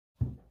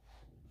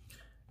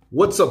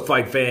What's up,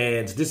 fight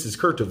fans? This is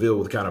Kurt DeVille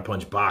with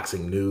Counterpunch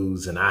Boxing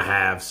News, and I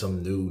have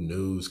some new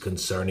news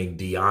concerning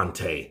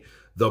Deontay,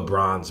 the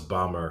Bronze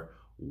Bomber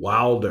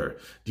Wilder.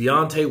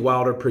 Deontay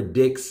Wilder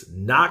predicts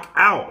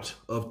knockout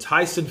of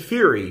Tyson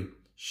Fury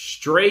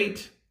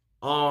straight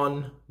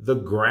on the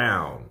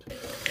ground.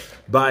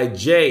 By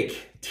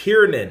Jake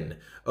Tiernan,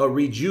 a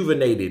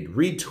rejuvenated,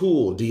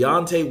 retooled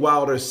Deontay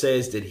Wilder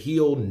says that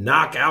he'll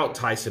knock out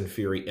Tyson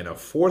Fury in a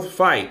fourth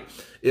fight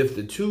if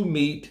the two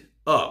meet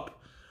up.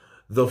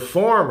 The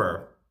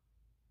former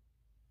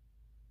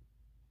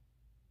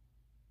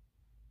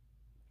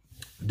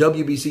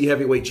WBC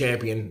heavyweight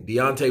champion,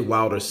 Deontay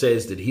Wilder,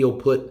 says that he'll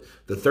put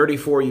the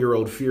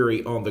 34-year-old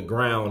Fury on the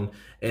ground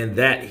and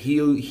that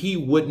he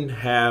wouldn't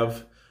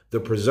have the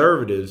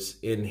preservatives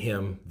in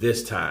him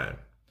this time.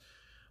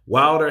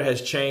 Wilder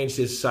has changed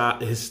his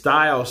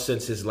style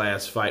since his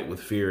last fight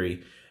with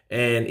Fury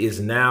and is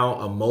now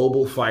a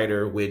mobile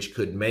fighter, which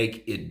could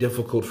make it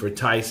difficult for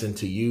Tyson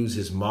to use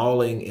his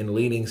mauling and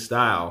leaning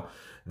style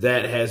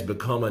that has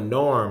become a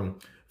norm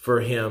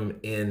for him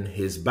in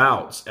his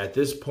bouts. At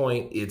this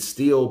point, it's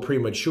still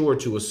premature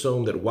to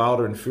assume that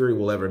Wilder and Fury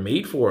will ever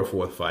meet for a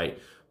fourth fight,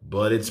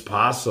 but it's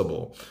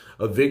possible.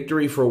 A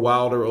victory for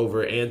Wilder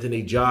over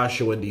Anthony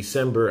Joshua in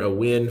December, a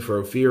win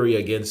for Fury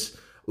against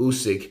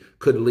Usyk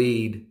could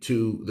lead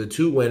to the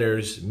two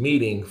winners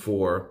meeting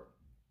for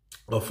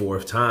a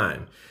fourth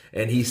time.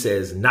 And he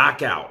says,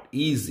 knockout,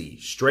 easy,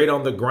 straight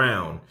on the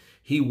ground.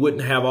 He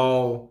wouldn't have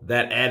all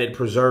that added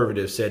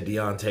preservative, said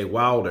Deontay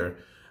Wilder,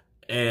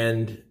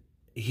 and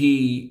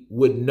he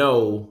would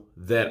know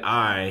that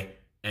I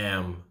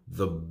am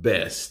the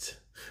best.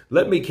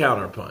 Let me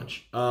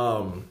counterpunch.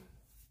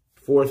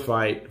 Fourth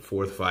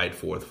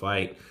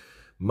fight.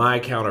 My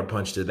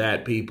counterpunch to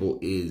that, people,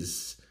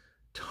 is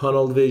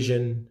tunnel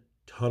vision.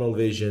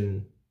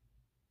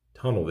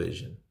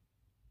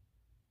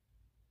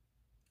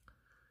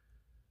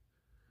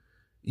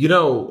 You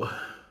know,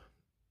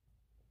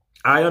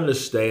 I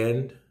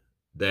understand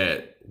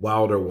that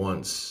Wilder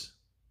wants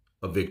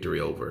a victory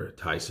over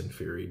Tyson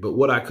Fury, but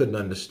what I couldn't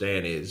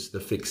understand is the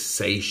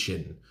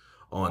fixation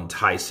on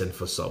Tyson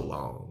for so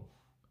long.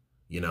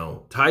 You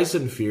know,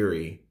 Tyson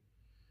Fury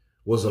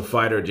was a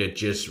fighter that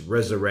just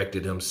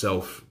resurrected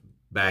himself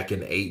back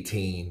in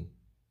 18,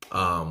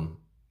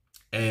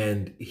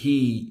 and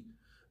he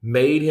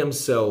made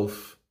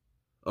himself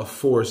a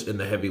force in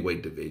the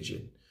heavyweight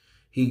division.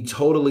 He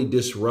totally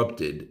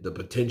disrupted the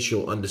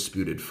potential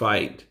undisputed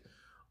fight,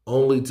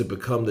 only to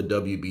become the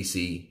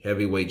WBC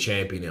heavyweight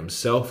champion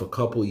himself a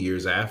couple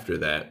years after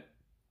that.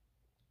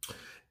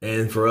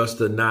 And for us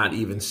to not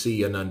even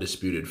see an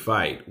undisputed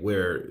fight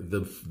where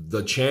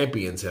the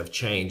champions have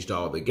changed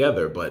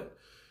altogether. But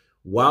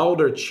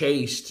Wilder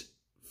chased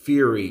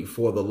Fury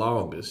for the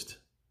longest,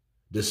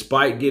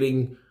 despite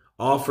getting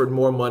offered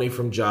more money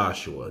from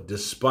Joshua,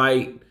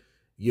 despite,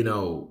 you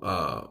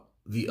know,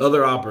 the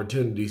other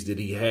opportunities that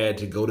he had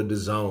to go to the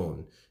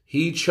zone.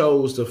 He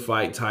chose to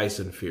fight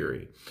Tyson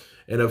Fury.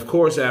 And of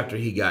course, after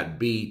he got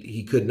beat,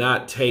 he could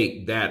not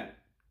take that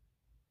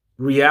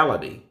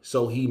reality.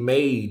 So he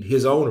made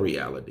his own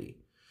reality,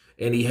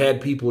 and he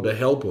had people to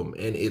help him.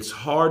 And it's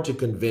hard to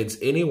convince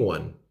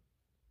anyone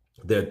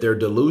that they're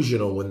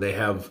delusional when they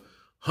have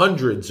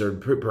hundreds or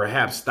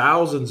perhaps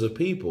thousands of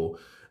people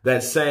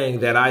that's saying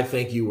that I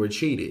think you were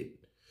cheated.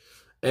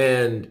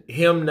 And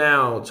him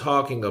now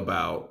talking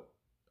about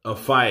a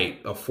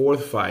fight, a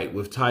fourth fight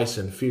with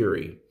Tyson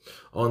Fury,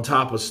 on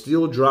top of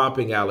still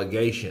dropping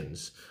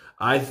allegations,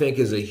 I think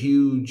is a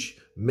huge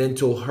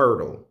mental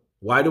hurdle.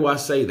 Why do I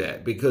say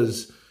that?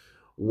 Because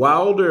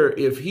Wilder,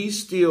 if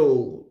he's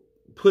still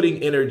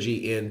putting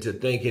energy into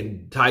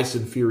thinking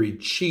Tyson Fury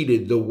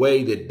cheated the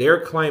way that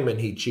they're claiming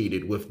he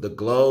cheated with the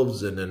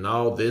gloves and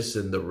all this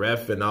and the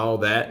ref and all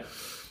that,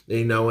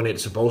 you know, and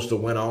it's supposed to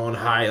went on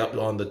high up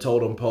on the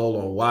totem pole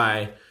on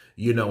why,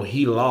 you know,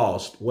 he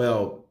lost.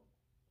 Well,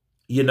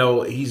 you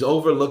know, he's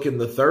overlooking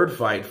the third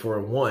fight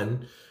for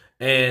one,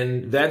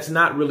 and that's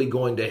not really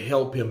going to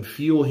help him,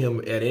 fuel him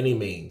at any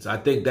means. I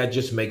think that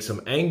just makes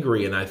him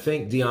angry, and I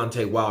think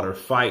Deontay Wilder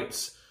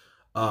fights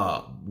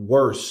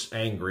worse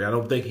angry. I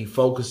don't think he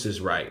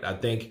focuses right. I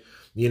think,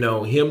 you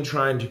know, him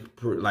trying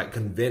to like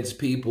convince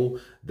people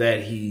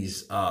that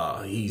he's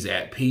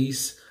at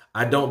peace.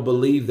 I don't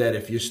believe that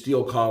if you're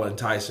still calling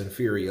Tyson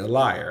Fury a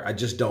liar. I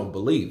just don't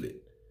believe it.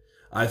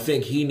 I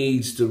think he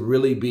needs to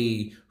really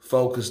be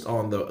focused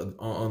on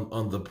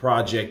the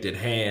project at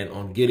hand,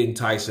 on getting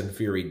Tyson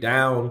Fury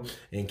down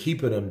and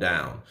keeping him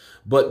down.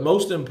 But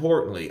most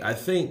importantly, I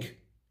think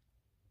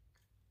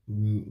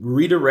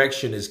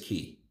redirection is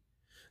key.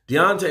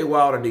 Deontay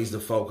Wilder needs to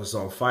focus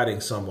on fighting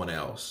someone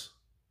else.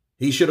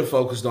 He should have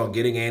focused on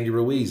getting Andy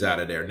Ruiz out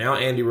of there. Now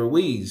Andy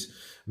Ruiz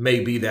may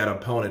be that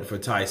opponent for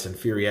Tyson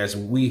Fury. As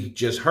we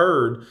just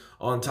heard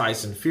on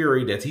Tyson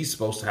Fury, that he's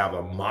supposed to have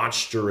a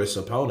monstrous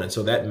opponent.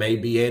 So that may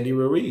be Andy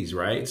Ruiz,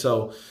 right?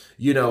 So,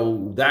 you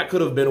know, that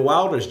could have been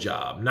Wilder's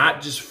job,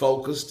 not just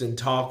focused and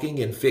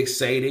talking and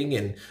fixating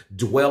and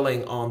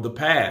dwelling on the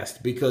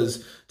past,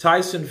 because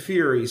Tyson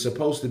Fury is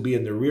supposed to be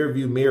in the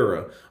rearview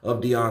mirror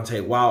of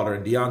Deontay Wilder,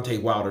 and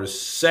Deontay Wilder's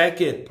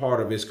second part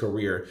of his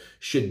career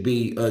should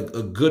be a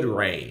good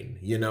reign,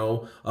 you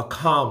know, a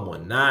calm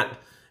one, not,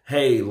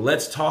 hey,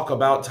 let's talk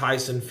about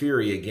Tyson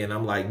Fury again.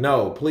 I'm like,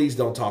 no, please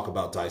don't talk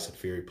about Tyson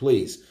Fury,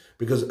 please.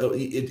 Because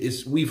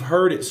we've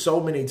heard it so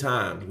many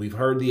times. We've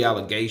heard the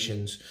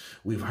allegations.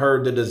 We've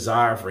heard the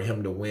desire for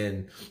him to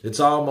win. It's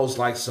almost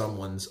like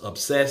someone's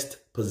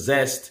obsessed,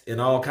 possessed,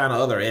 and all kind of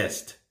other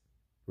est,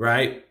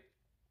 right?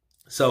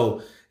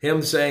 So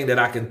him saying that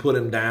I can put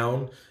him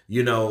down,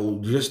 you know,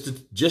 just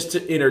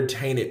to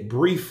entertain it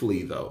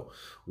briefly, though,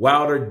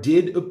 Wilder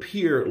did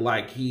appear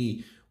like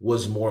he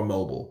was more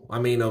mobile. I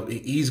mean,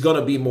 he's going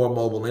to be more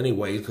mobile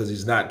anyway because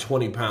he's not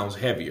 20 pounds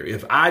heavier.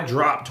 If I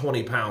dropped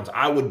 20 pounds,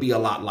 I would be a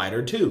lot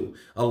lighter too,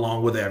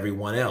 along with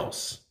everyone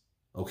else.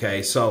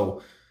 Okay,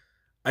 so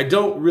I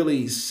don't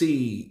really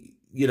see,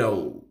 you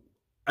know,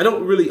 I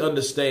don't really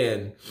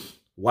understand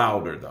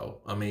Wilder, though.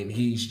 I mean,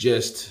 he's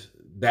just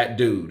that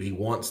dude. He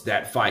wants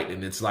that fight.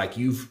 And it's like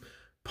you've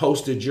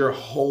posted your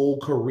whole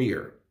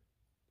career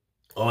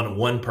on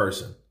one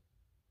person.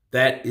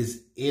 That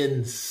is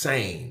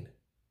insane.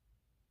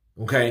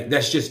 Okay,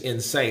 that's just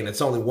insane.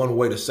 It's only one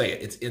way to say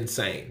it. It's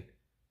insane.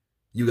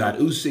 You got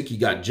Usyk, you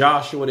got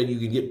Joshua that you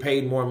can get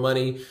paid more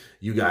money.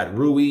 You got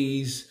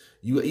Ruiz.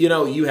 You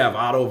know, you have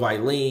Otto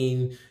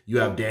Vailin. You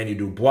have Daniel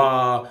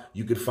Dubois.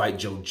 You could fight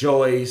Joe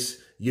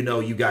Joyce. You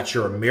know, you got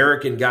your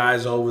American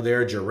guys over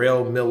there,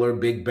 Jarrell Miller,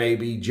 Big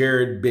Baby,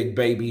 Jared, Big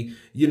Baby,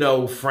 you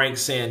know, Frank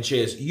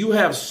Sanchez. You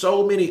have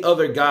so many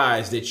other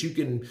guys that you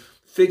can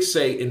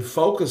fixate and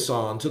focus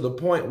on to the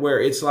point where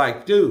it's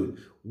like, dude,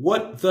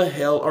 what the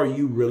hell are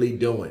you really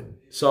doing?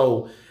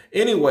 So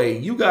anyway,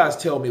 you guys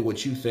tell me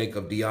what you think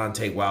of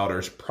Deontay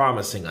Wilder's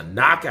promising a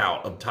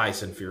knockout of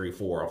Tyson Fury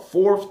for a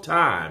fourth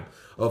time.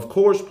 Of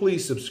course,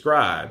 please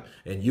subscribe.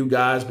 And you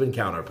guys been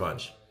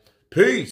Counterpunch. Peace.